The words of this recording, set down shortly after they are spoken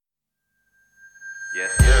Yes,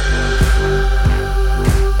 sir.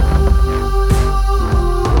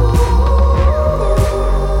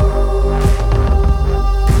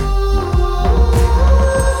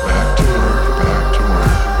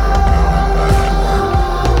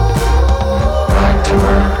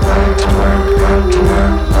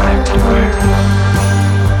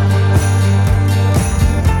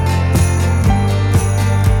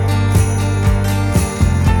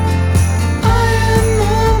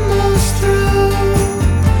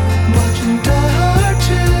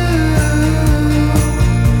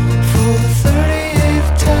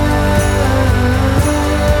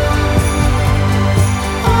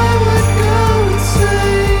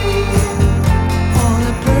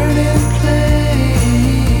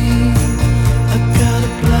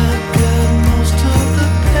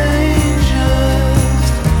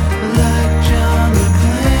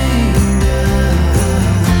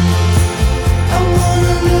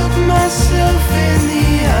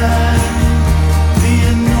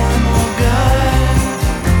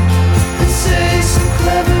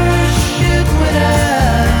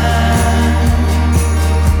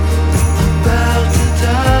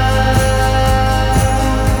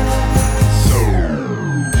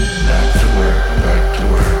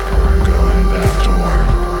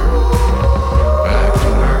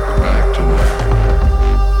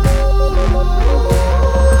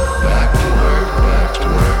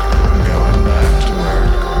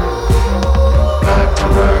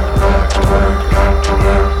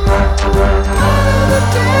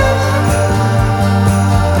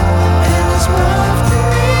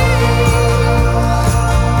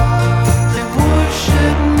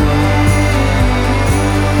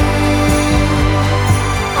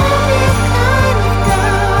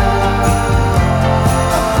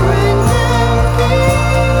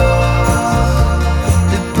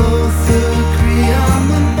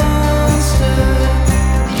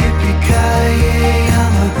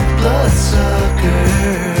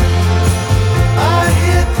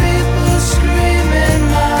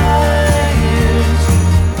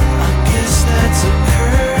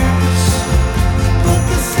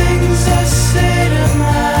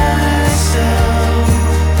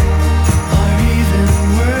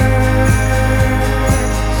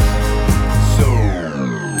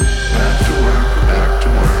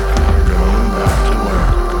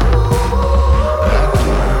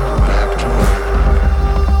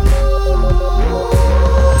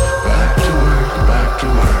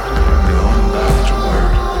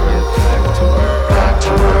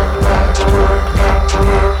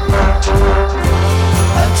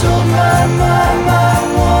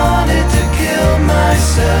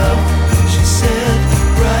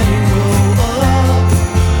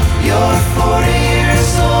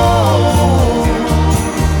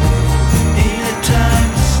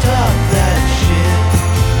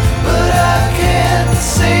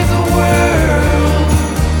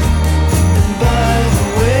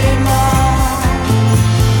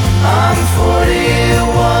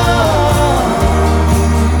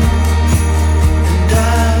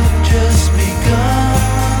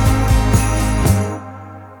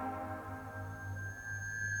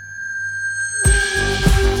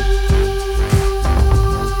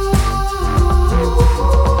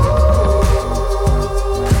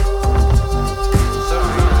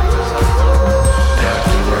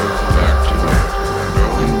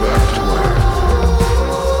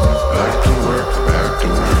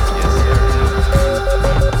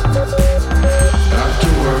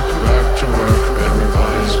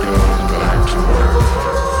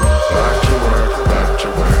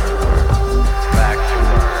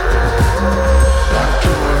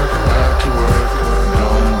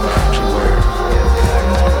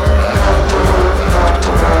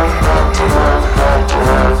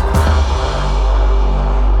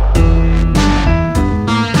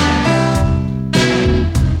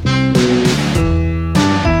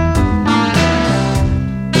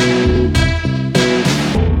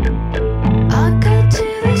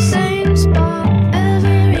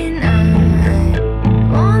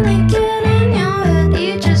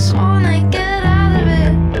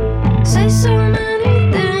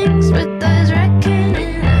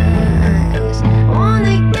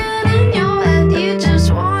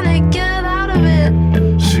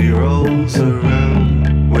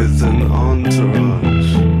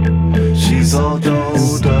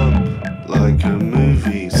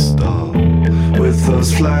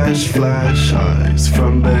 flash eyes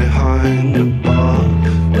from behind the bar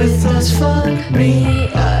with those fuck me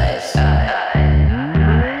eyes.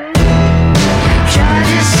 Drive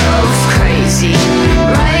yourself crazy,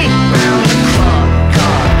 right round the clock.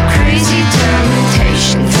 Got crazy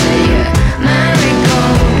temptation for your merry-go-round.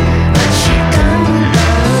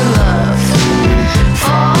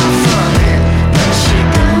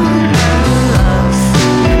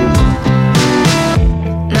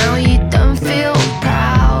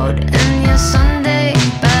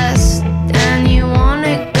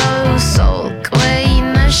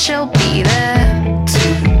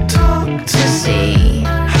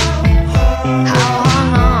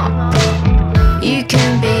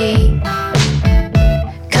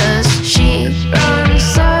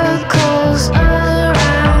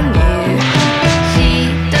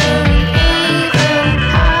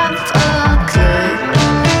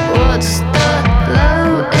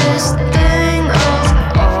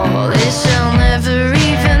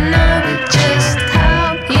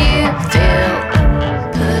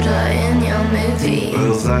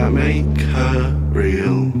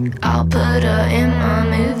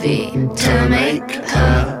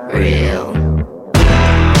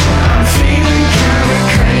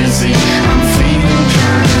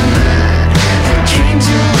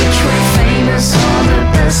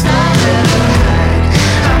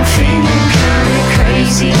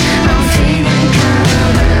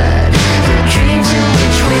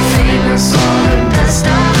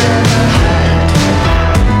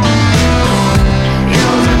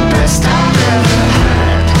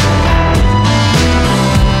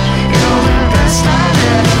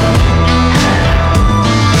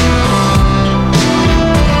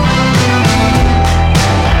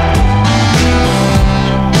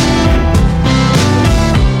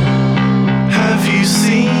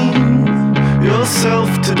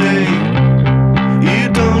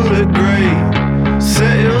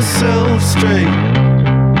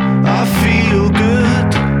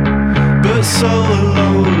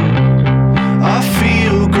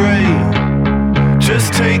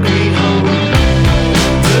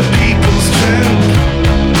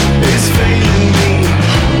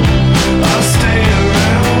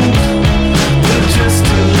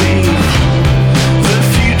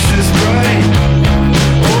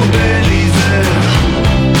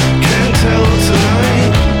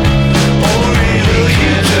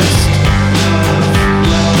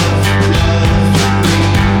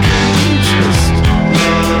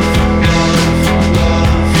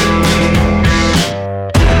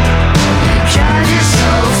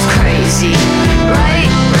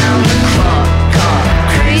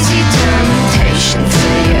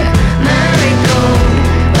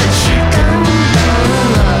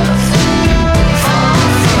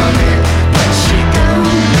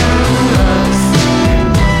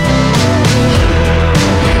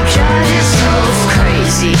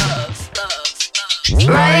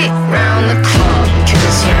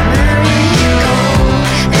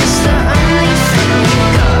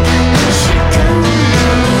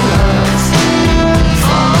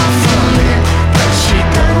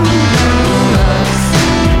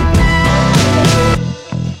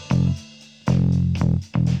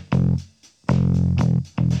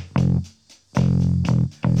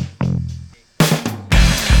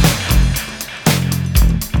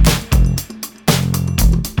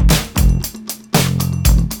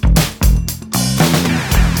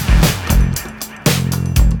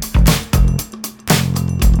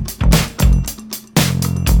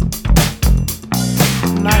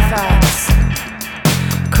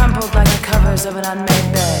 echoes of an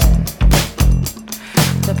unmade bed.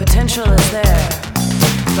 The potential is there,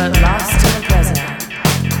 but lost in the present.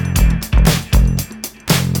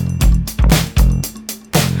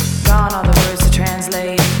 Gone are the words to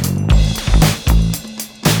translate.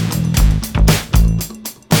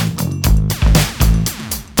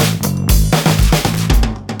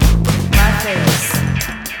 My face,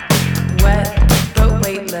 wet but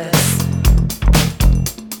weightless.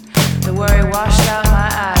 The worry washed out my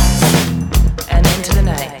eyes and into the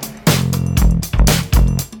night.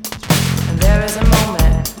 And there is a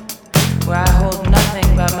moment where I hold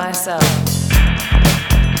nothing but myself.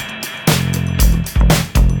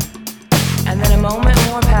 And then a moment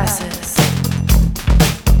more passes,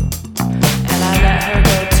 and I let her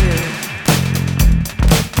go too.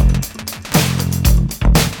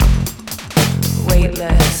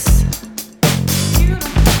 Weightless.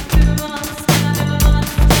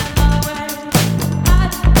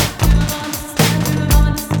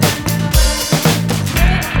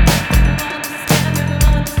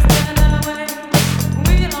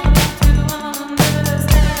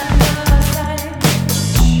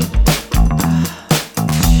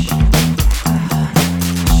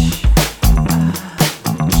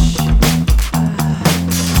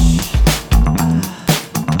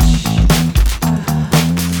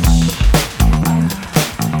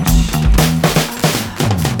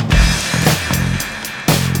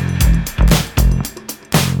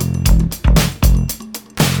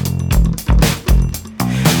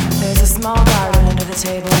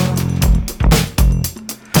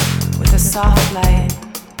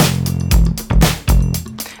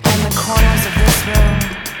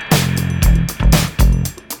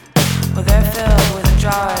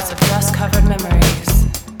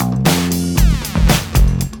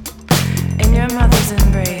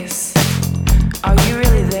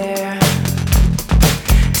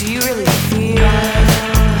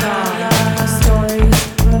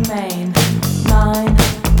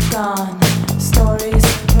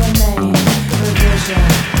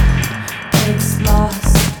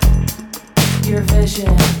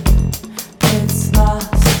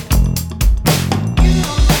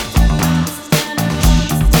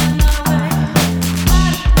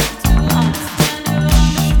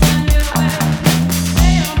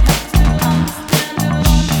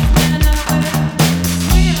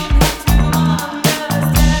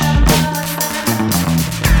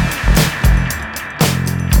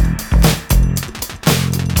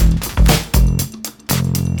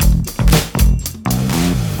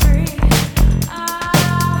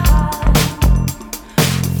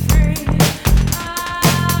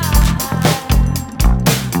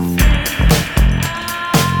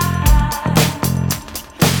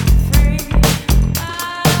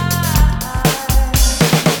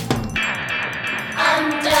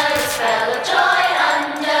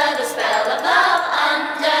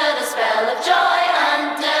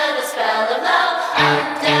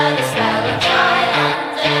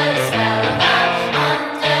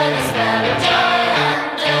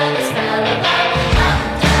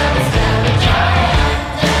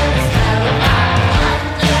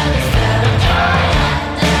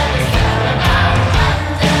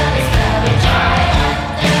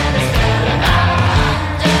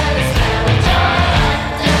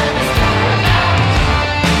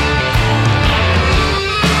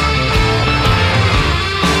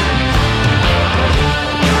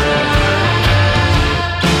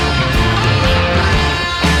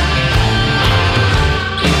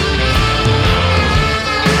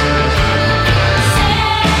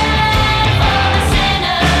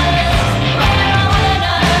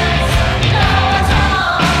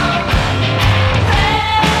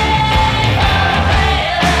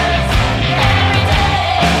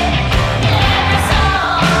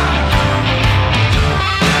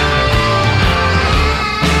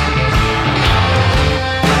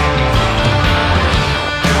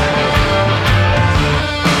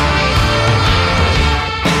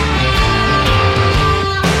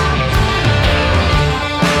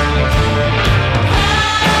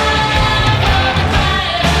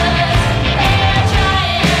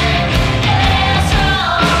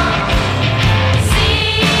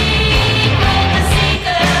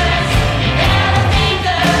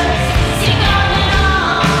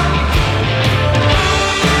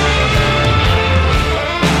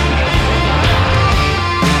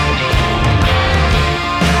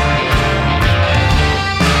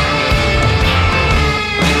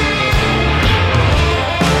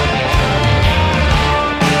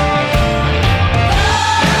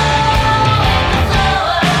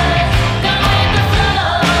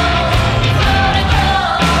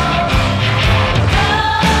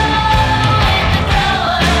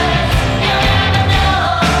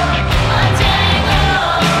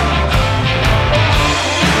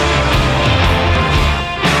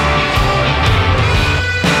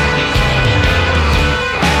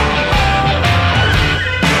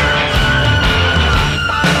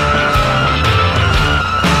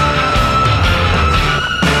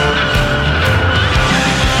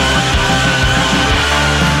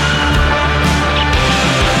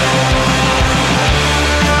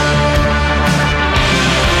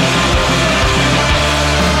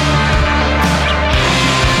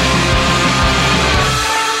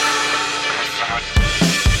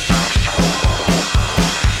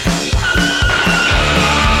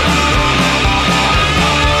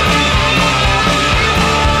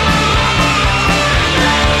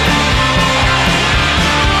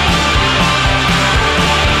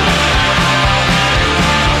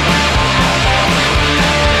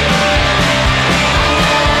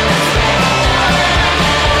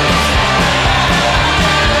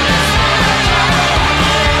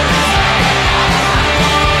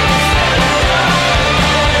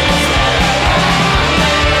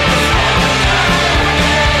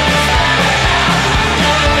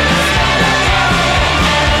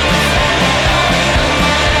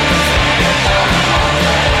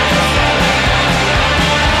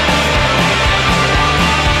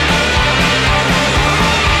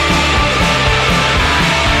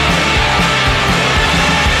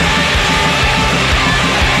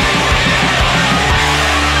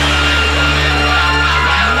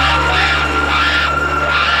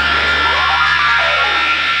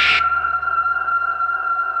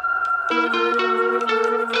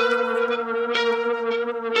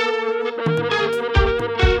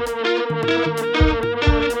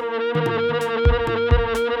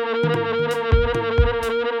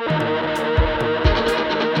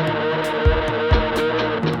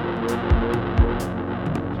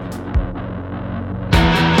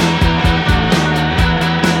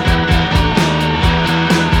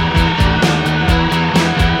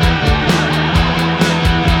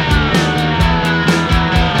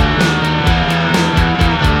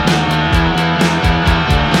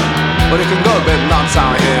 can go a bit nuts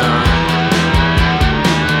out here,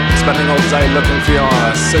 spending all day looking for your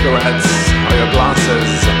cigarettes or your glasses,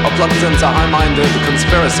 or plugged into high-minded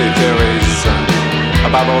conspiracy theories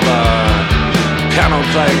about all the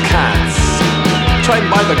piano-playing cats trained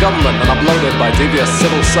by the government and uploaded by devious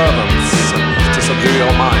civil servants to subdue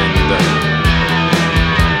your mind.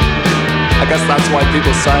 I guess that's why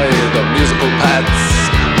people say that musical pets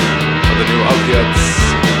are the new opiates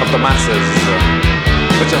of the masses.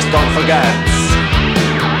 But just don't forget,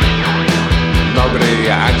 nobody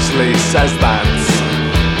actually says that.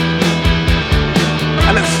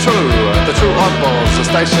 And it's true, the true oddballs are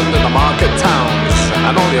stationed in the market towns,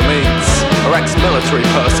 and all you meet are ex-military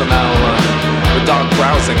personnel with dark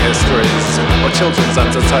browsing histories, or children's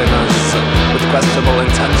entertainers with questionable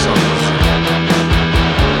intentions.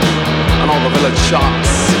 And all the village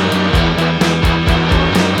shops,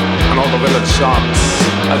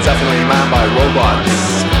 are definitely manned by robots.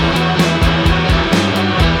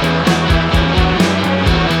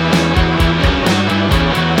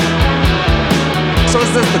 So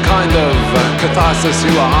is this the kind of catharsis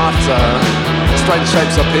you are after? Strange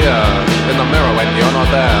shapes appear in the mirror when you're not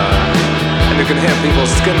there, and you can hear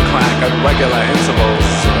people's skin crack at regular intervals,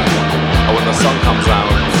 or when the sun comes out.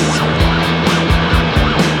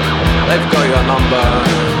 They've got your number,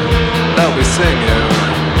 they'll be seeing you.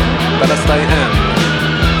 Better stay in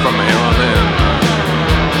from here on in.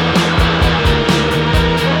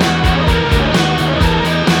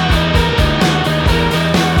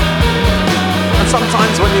 And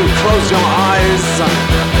sometimes when you close your eyes,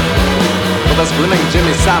 well, there's grinning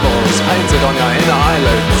Jimmy Saviles painted on your inner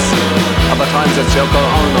eyelids. Other times it's Yoko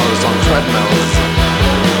Ono's on treadmills,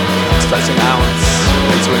 stretching out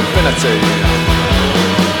into infinity.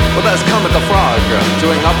 Well, there's Kermit the Frog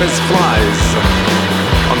doing up his flies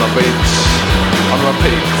on the beach, on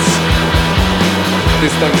repeat.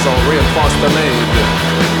 These things all reinforce the need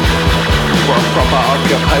for a proper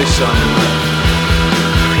occupation.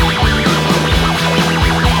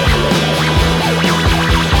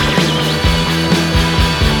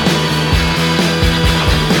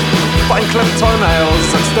 Fine-clipped toenails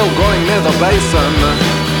are still growing near the basin.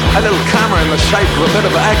 A little camera in the shape of a bit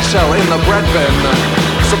of eggshell in the bread bin.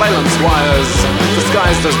 Surveillance wires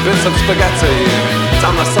disguised as bits of spaghetti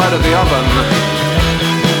down the side of the oven.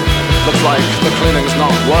 Looks like the cleaning's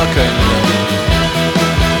not working.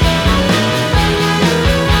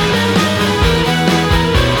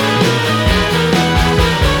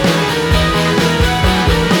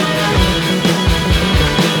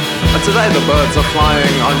 And today the birds are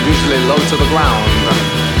flying unusually low to the ground,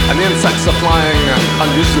 and the insects are flying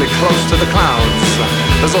unusually close to the clouds.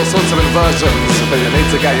 There's all sorts of inversions that you need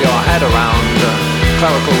to get your head around.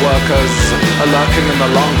 Clerical workers are lurking in the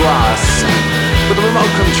long grass with the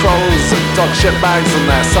remote controls, dog shit bags and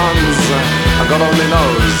their sons. And God only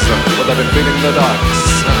knows what they've been feeding the ducks.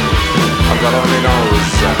 And God only knows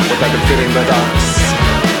what they've been feeding the ducks.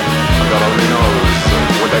 And God only knows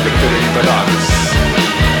what they've been feeding the ducks.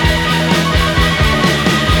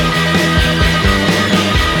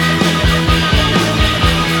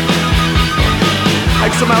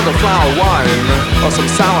 Make some elderflower wine or some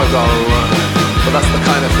sourdough, but that's the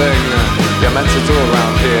kind of thing you're meant to do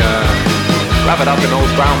around here. Wrap it up in old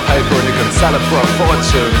brown paper and you can sell it for a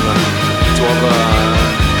fortune to all the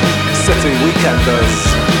city weekenders.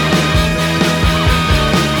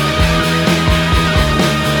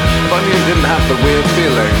 If only you didn't have the weird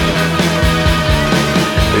feeling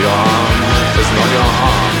that your arm is not your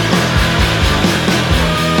arm,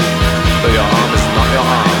 that your arm is not your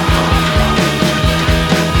arm.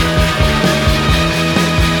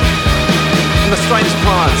 The strange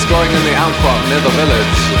plants growing in the outcrop near the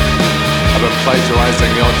village have been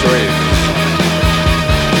plagiarizing your dreams.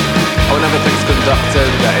 Oh, and everything's conducted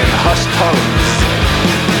in hushed tones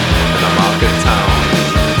in a market town.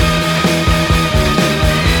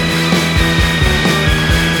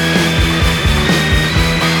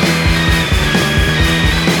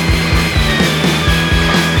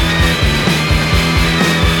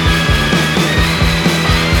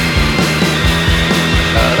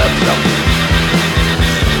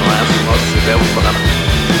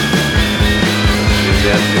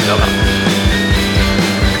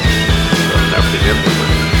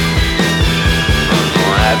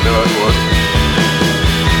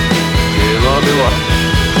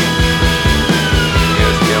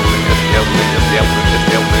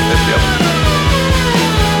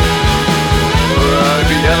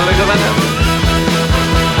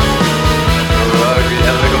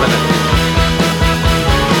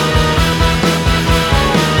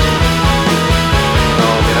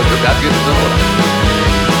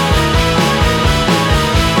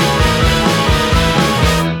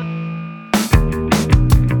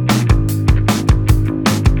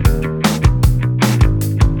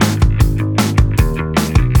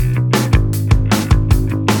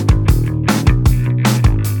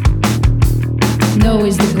 No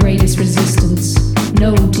is the greatest resistance.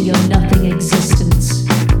 No to your nothing existence.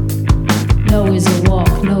 No is a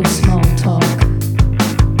walk, no small talk.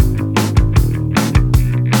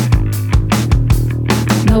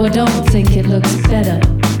 No, I don't think it looks better.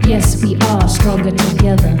 Yes, we are stronger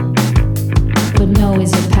together. But no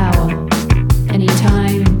is a power.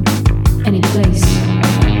 Anytime, any place.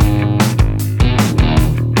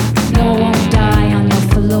 No, I won't die on your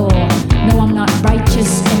floor. No, I'm not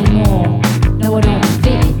righteous anymore. No, I don't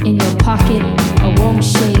fit in your pocket. I won't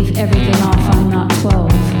shave everything off, I'm not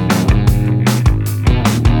 12.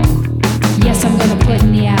 Yes, I'm gonna put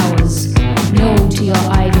in the hours. No to your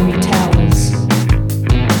ivory towers.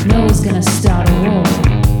 No's gonna start a war.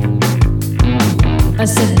 I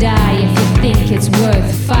said die if you think it's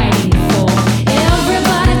worth fighting for.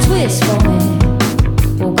 Everybody twist for me.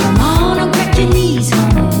 Oh, come on and crack your knees,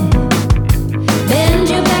 honey. Bend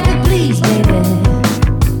your back up, please, baby.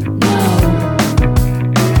 No.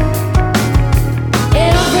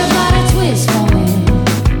 Everybody twist for me.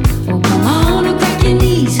 Oh, come on and crack your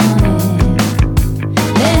knees, honey.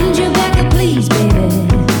 Bend your back up, please, baby.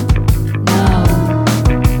 No.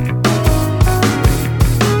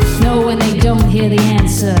 No, when they don't hear the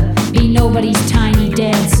answer. Be nobody's tiny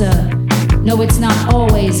dancer. No, it's not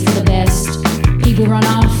always for the best. People run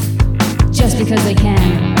off just because they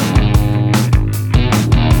can.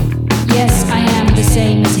 Yes, I am the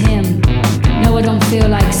same as him. No, I don't feel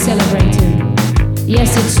like celebrating.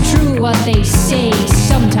 Yes, it's true what they say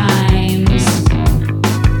sometimes.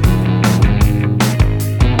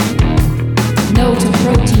 No to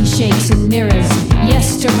protein shakes and mirrors.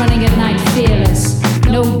 Yes to running at night fearless.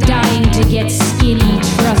 No dying to get skinny,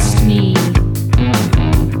 trust me.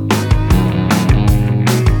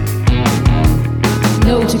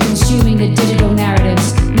 No to consuming the digital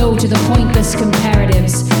narratives. No to the pointless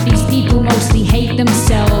comparatives. These people mostly hate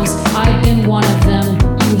themselves. I've been one of them.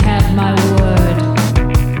 You have my word.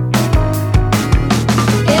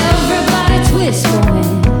 Everybody twist for me.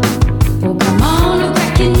 Oh, come on and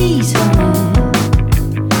crack your knees for me.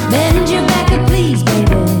 Bend your back up, please,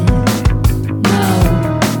 baby. No.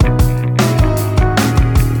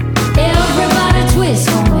 Everybody twist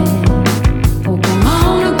for me. Oh, come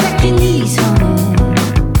on and crack your knees for me.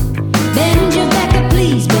 Bend your back up,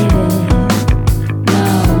 please, baby. No.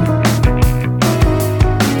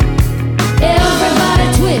 Everybody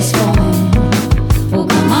twist for me. Oh,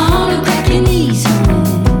 come on and crack your knees for me.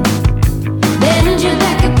 Bend your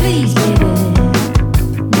back up, please, baby.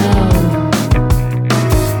 No.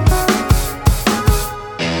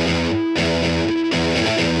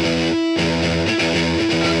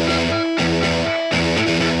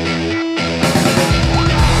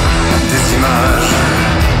 Des images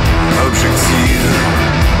objectives,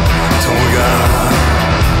 ton regard,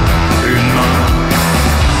 une main.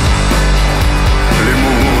 Les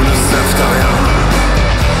mots ne servent à rien.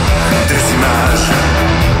 Des images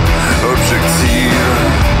objectives,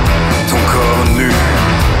 ton corps nu,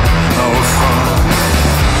 un refrain.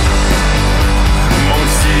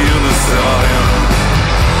 Mentir ne sert à rien.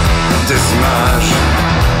 Des images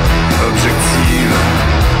objectives,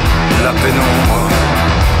 la pénombre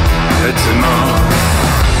et tes mains.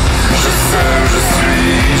 Je sais où je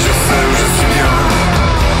suis, je sais où je suis bien.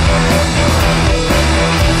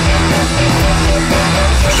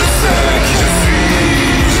 Je sais qui je suis,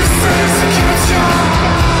 je sais ce qui me tient.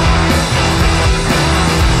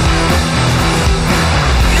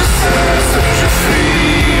 Je sais ce que je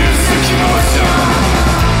fuis, ce qui me retient.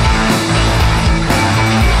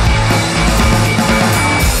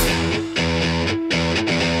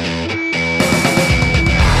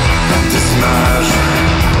 Des images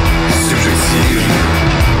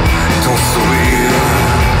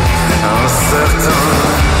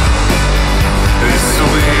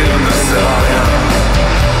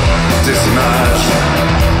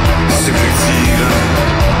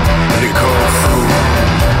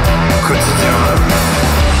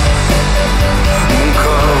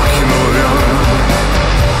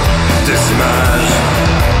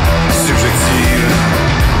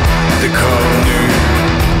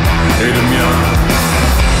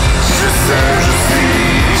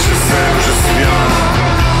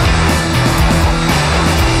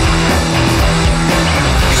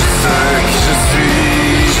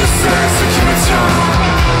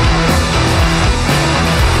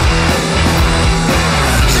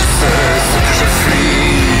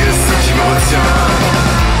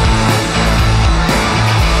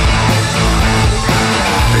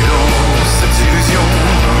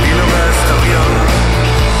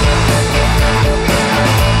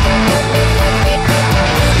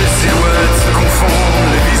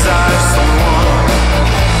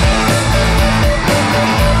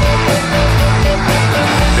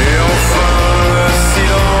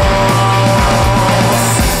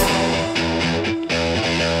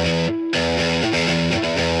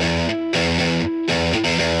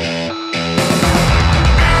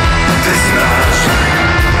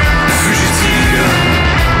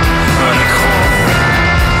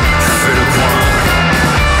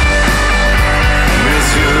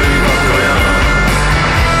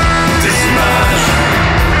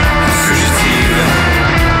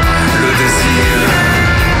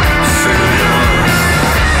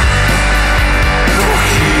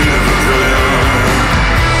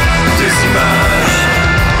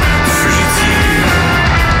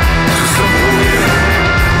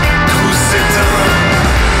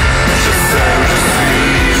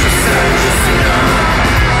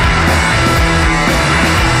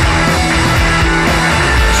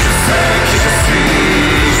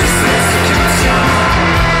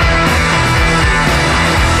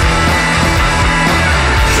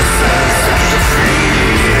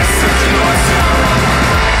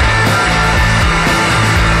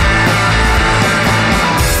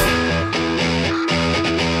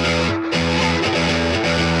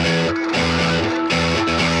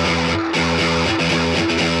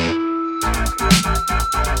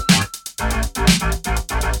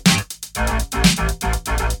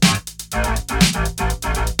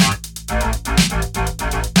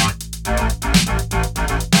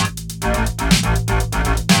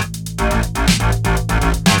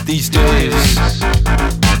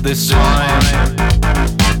This time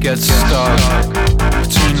gets stuck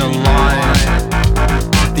between the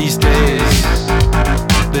line. These days,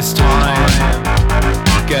 this time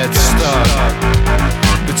gets stuck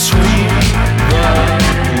between the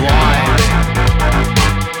line.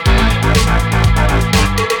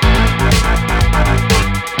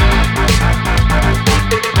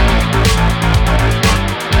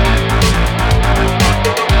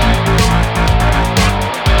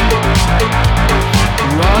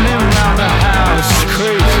 Running around the house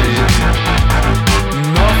crazy.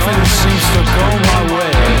 Nothing seems to go my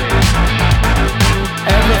way.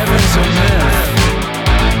 Everything's a myth.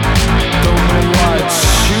 Don't know what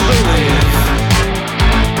you believe.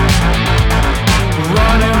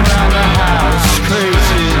 Running around the house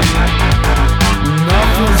crazy.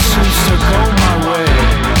 Nothing seems to go my way.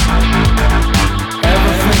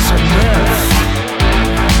 Everything's a myth.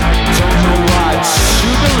 Don't know what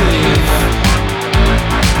you believe.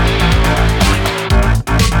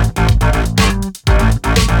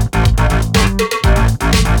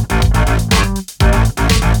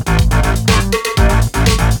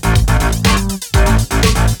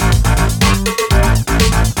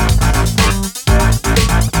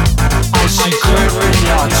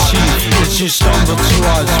 You stumble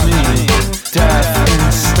towards me, death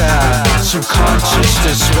instead, subconscious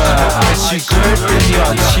despair. I see grit in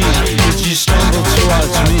your teeth. Did you stumble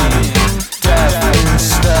towards me, death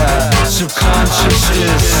instead, subconscious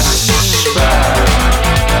despair.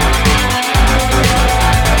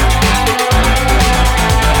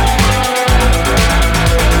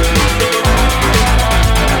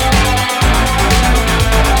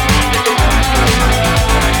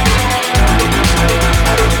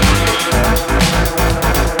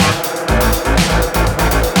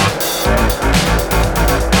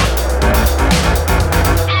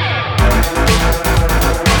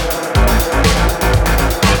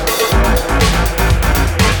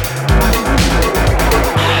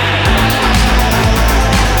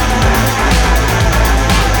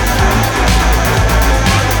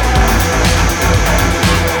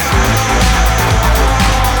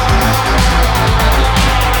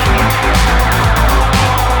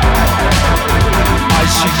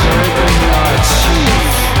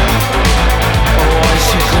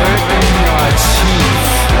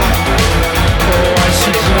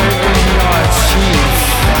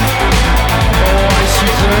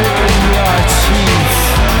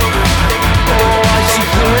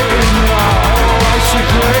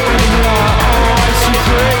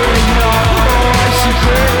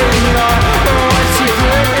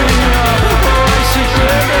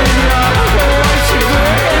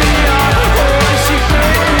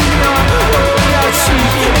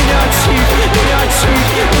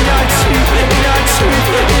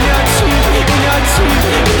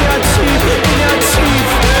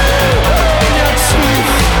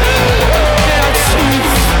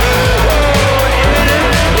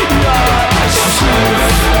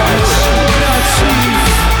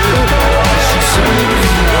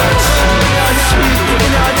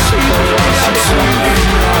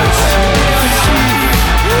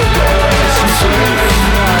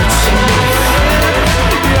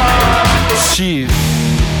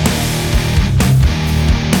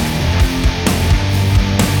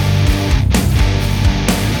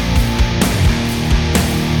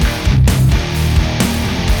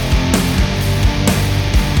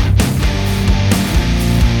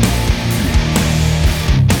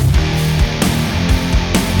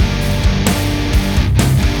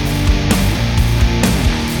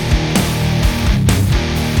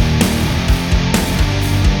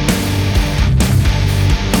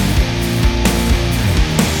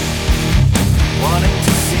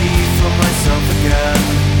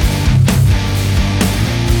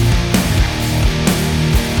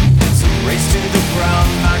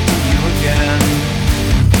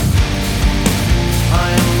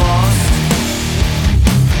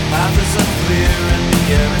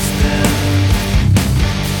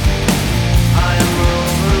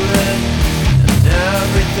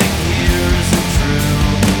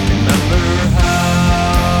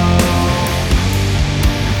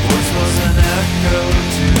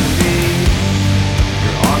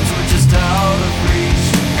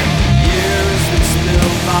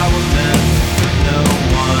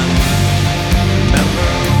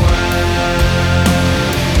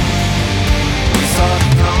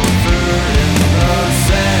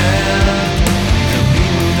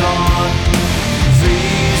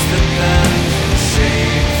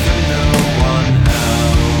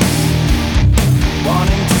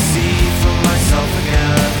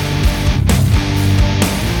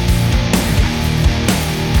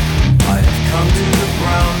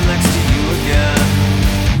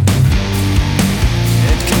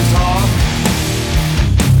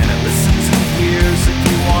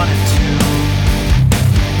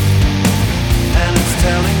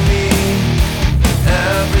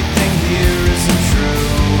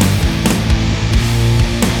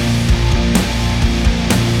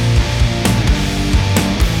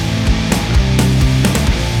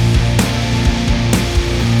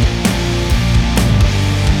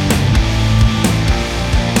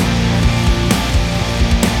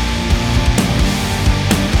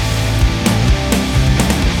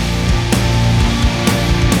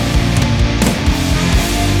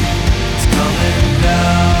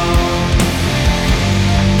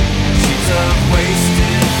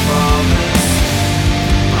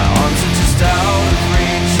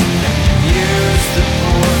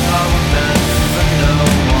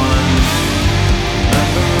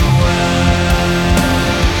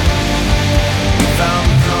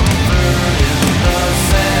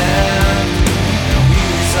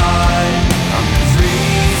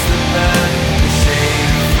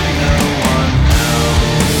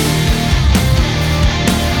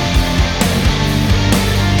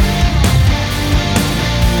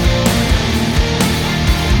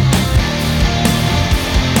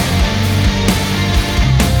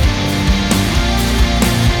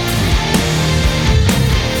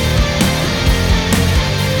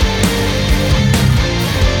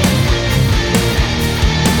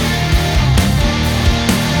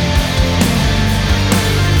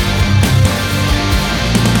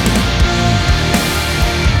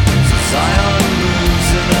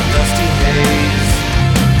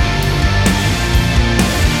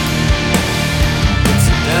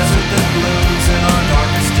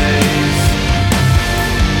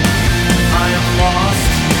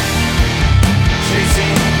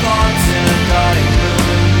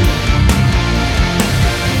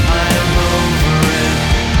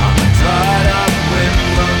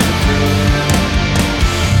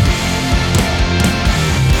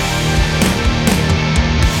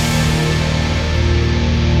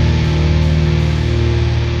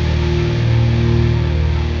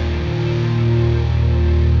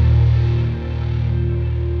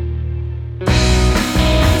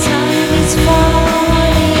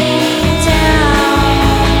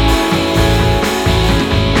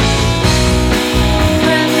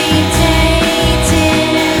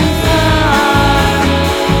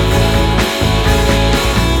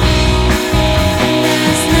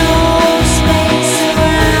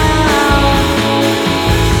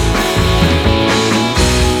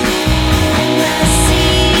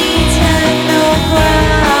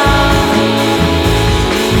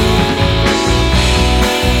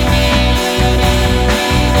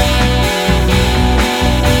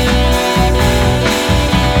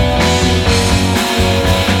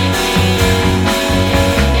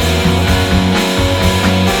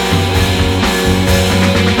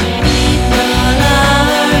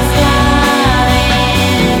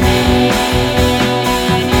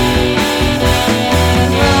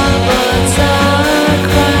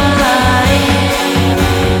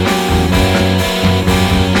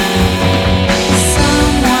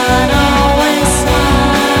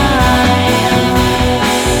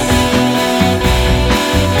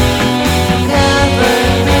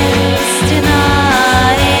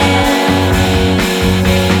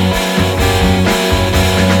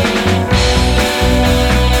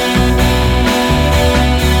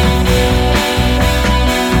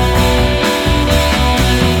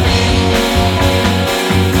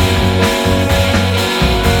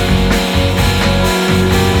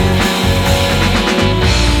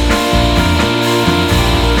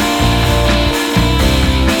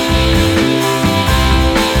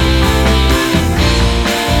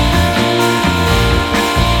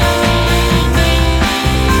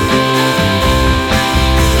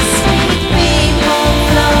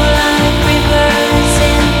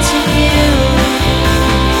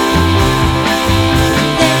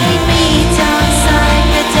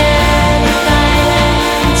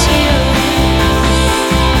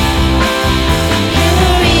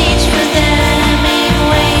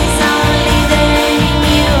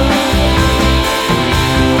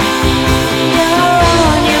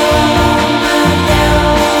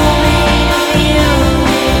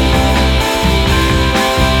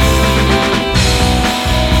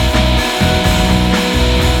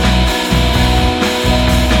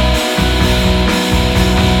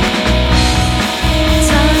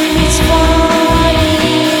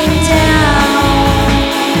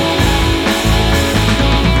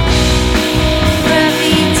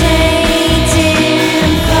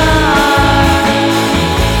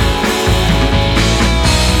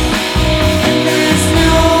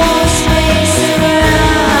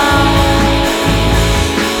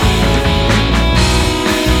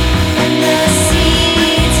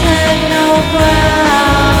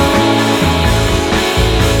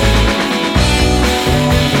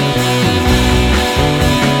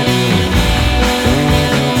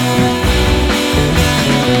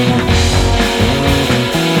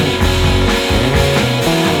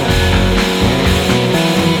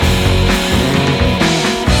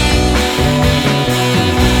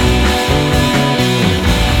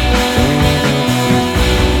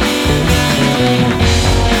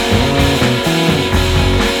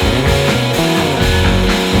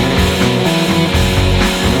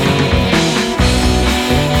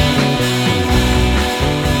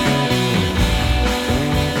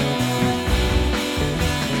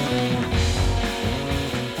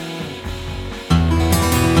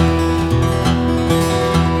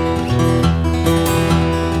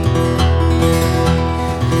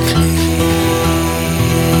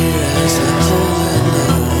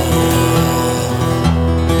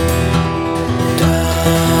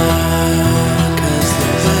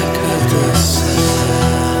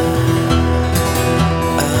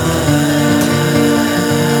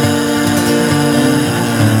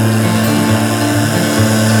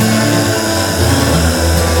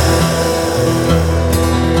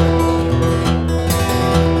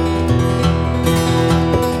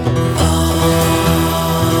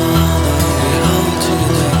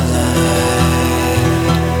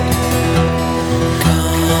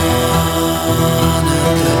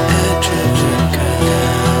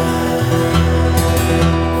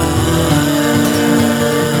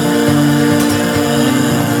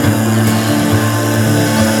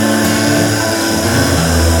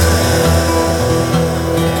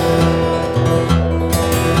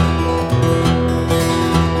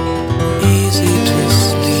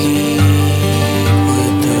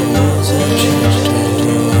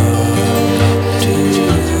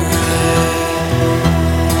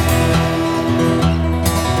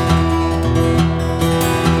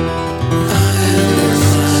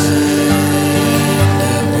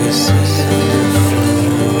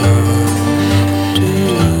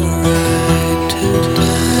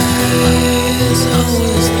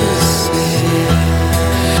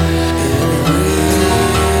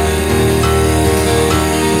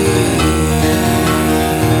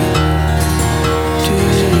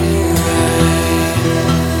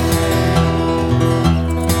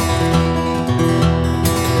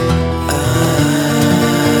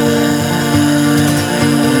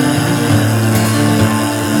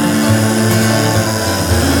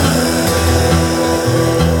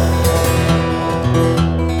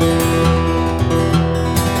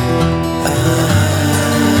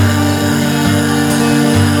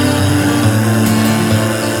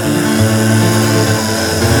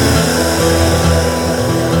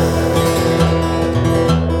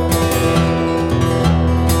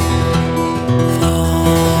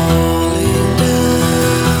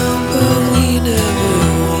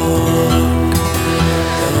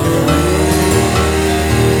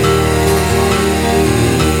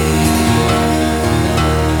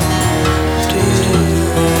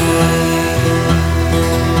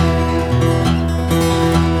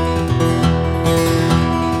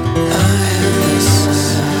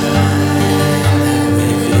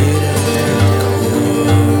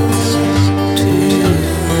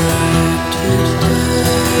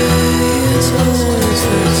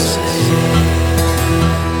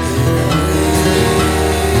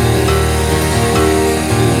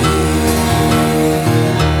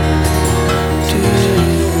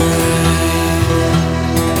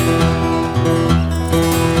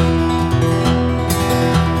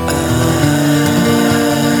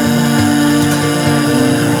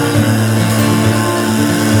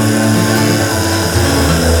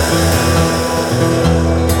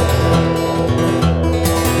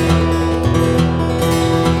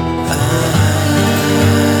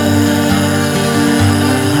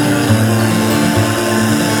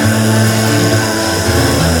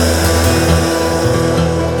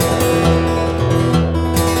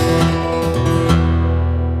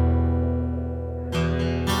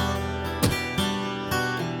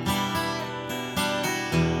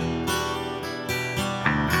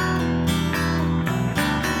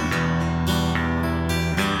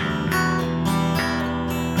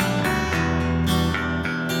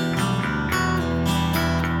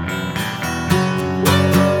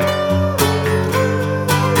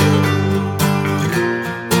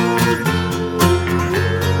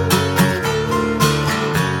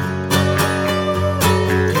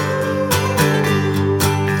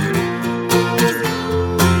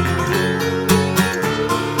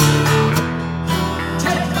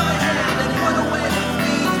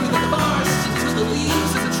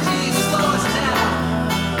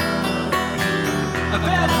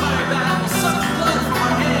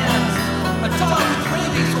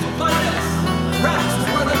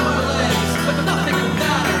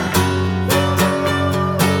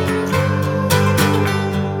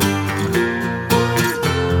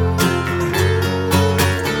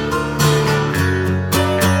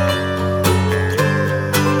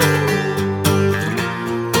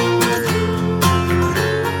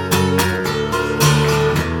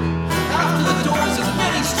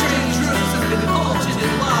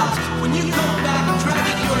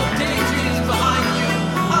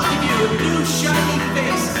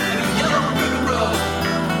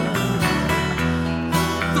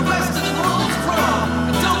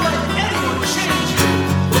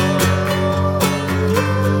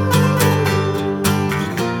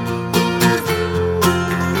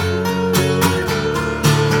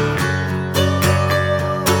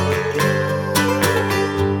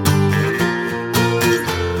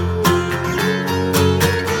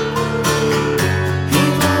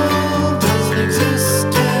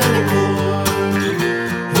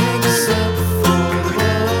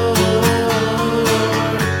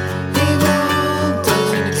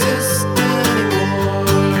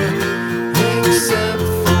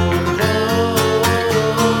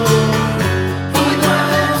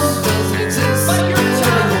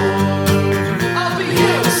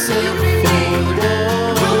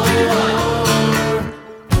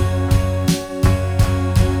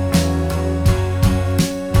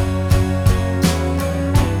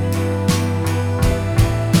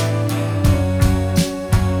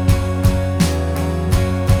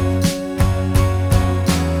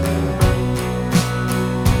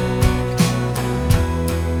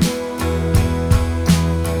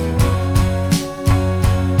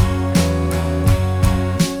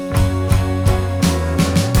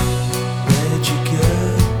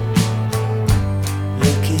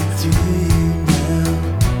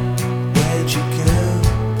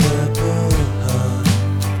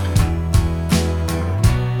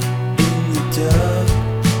 dog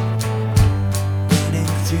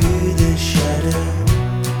running through the shadow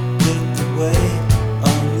with the weight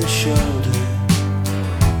on the shoulder.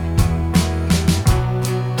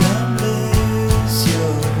 Don't lose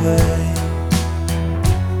your way.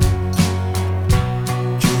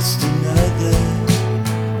 Just another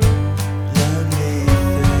lonely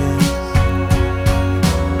face.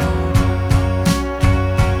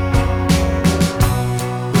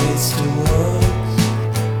 Waste towards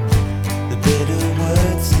the bitter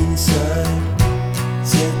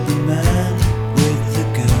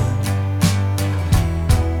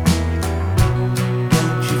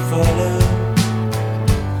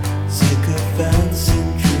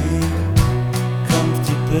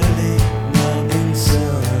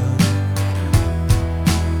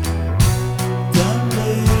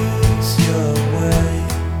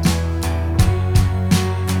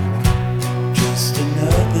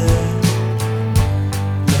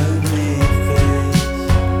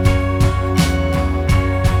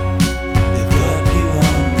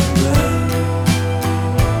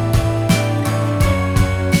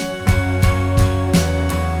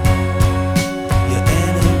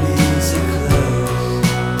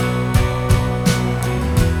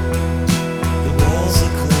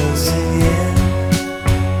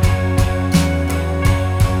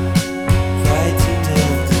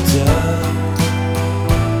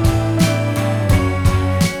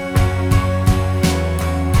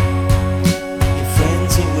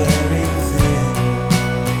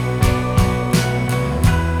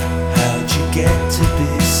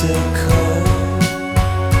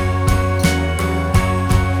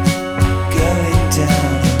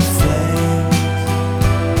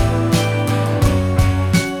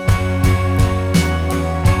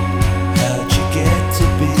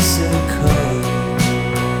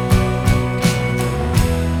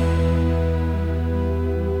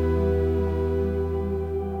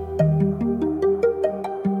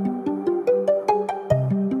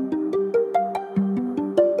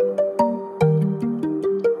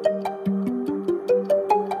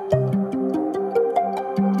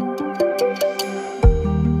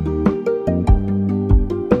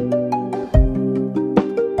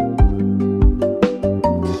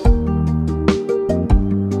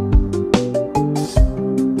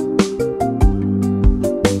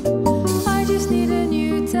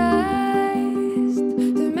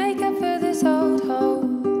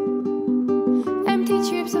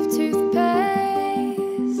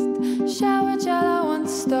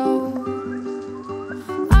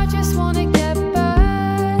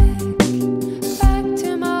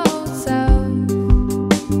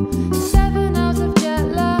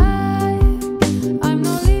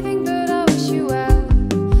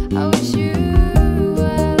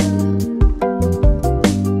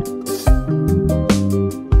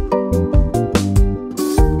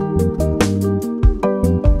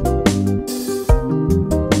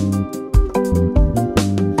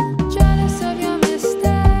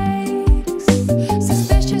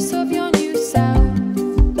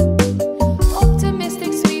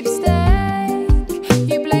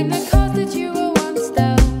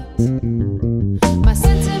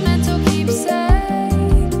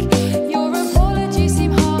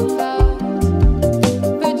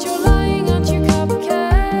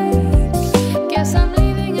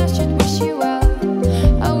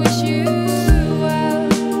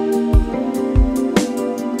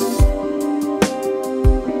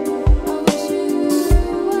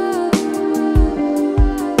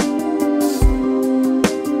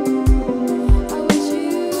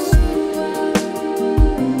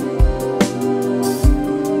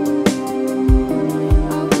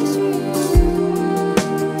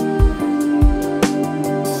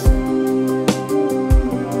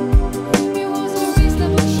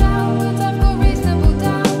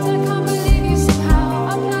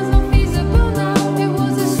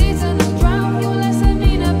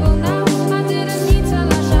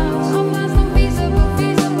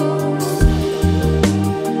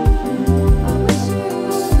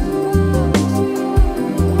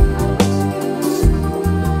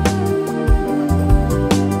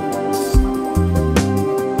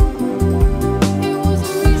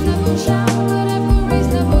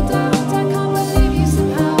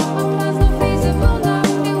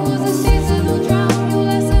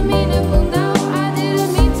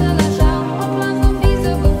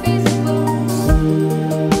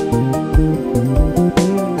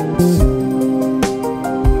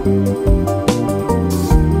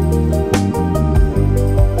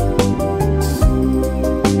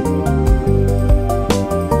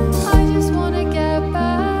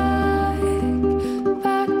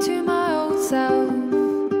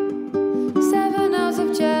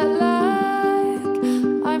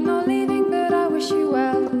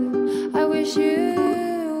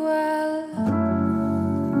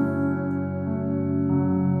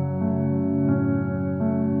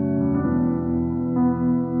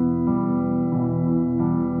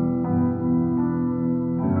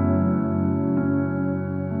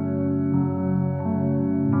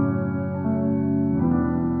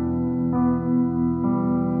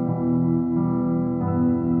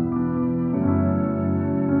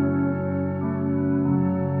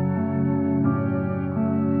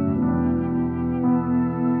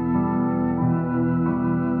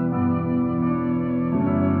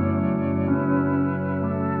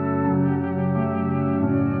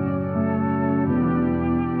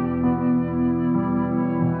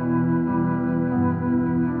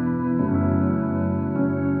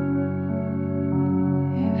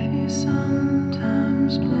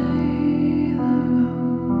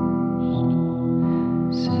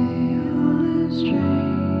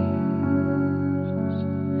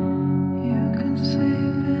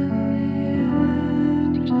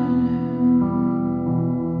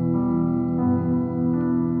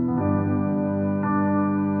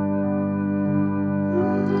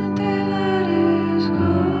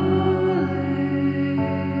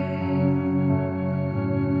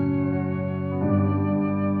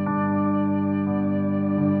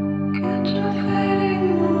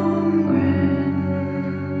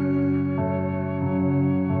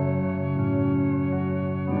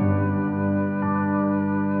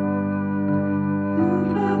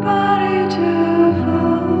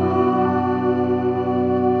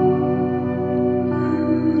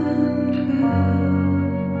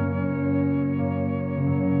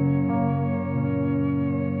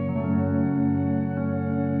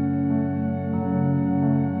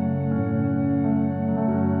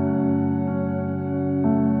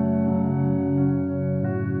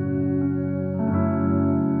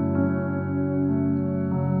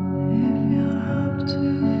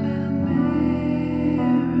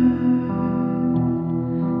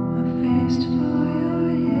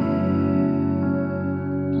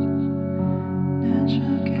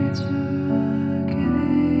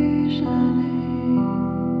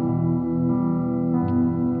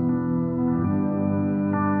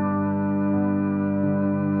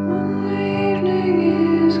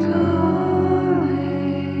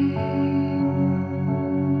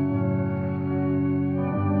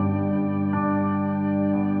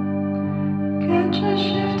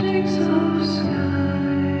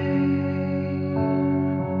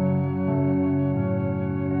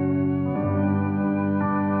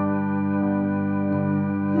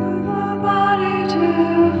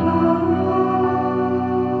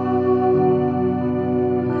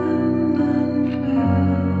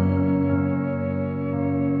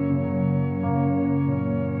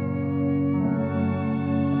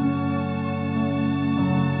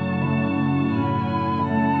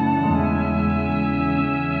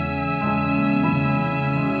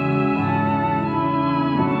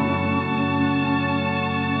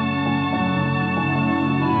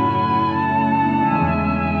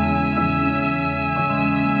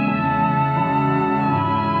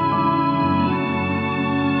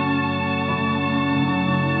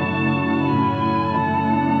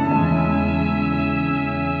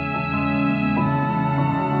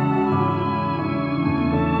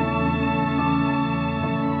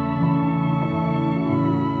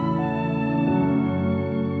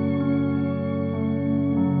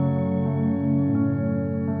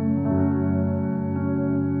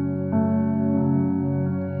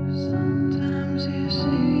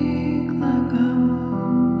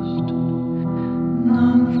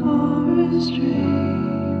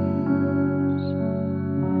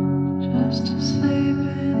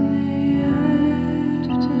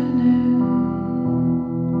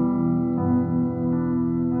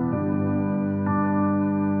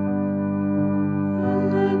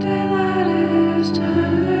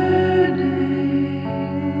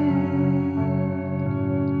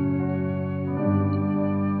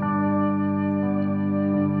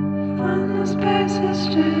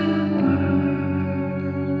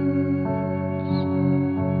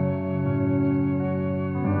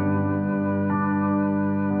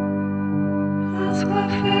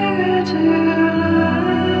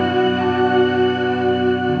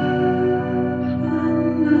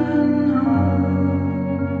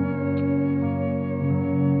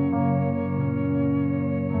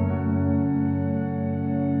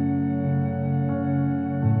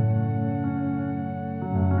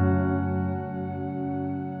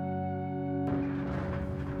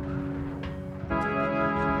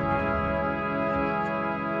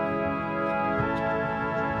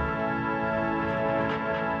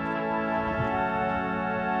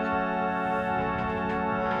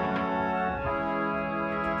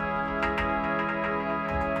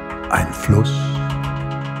Ein Fluss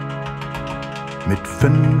mit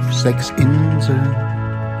 5, 6 Inseln.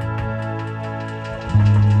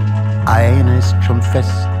 Eine ist schon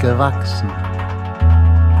festgewachsen,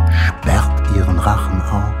 sperrt ihren Rachen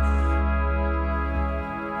auf.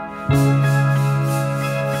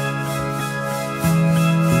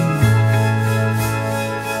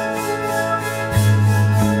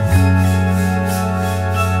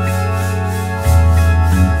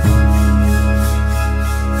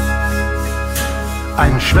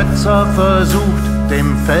 Ein Schwätzer versucht,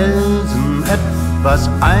 dem Felsen etwas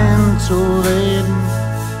einzureden,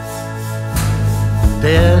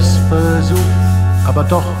 der es versucht, aber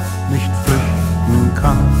doch nicht flüchten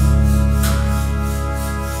kann.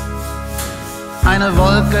 Eine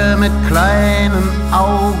Wolke mit kleinen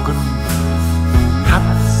Augen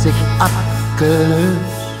hat sich abgelöst,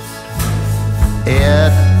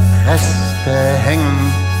 Erdreste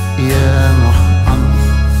hängen ihr noch an.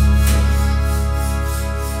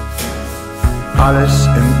 Alles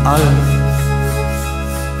in allem,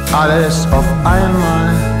 alles auf einmal,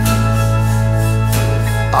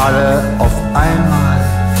 alle auf einmal,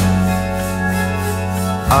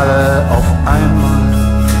 alle auf einmal.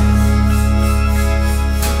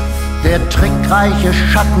 Der trickreiche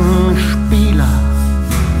Schattenspieler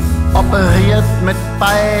operiert mit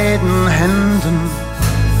beiden Händen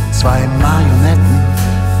 2 Marionetten,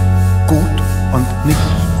 gut und nicht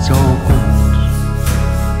so gut.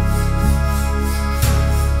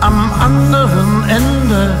 Am anderen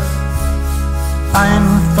Ende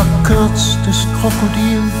ein verkürztes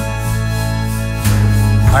Krokodil,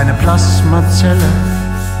 eine Plasmazelle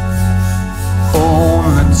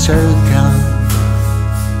ohne Zellkern.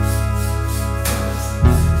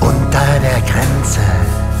 Unter der Grenze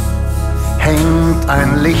hängt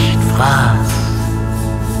ein Lichtfraß,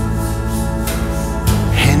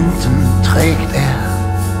 hinten trägt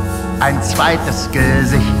er ein zweites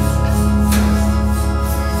Gesicht.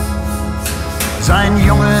 Sein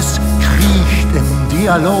Junges kriecht im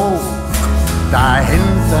Dialog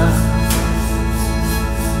dahinter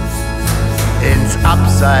ins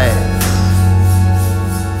Abseits,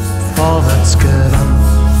 vorwärts gewandt.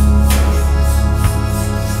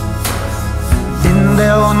 In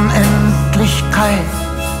der Unendlichkeit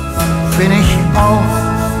bin ich auch,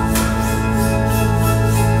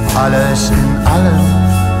 alles in allem,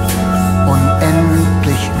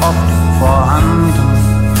 unendlich oft vorhanden.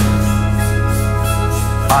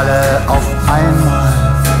 Alle auf einmal,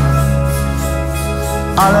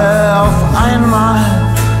 alle auf einmal,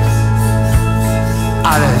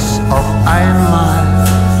 alles auf einmal,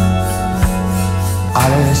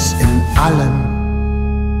 alles in allem.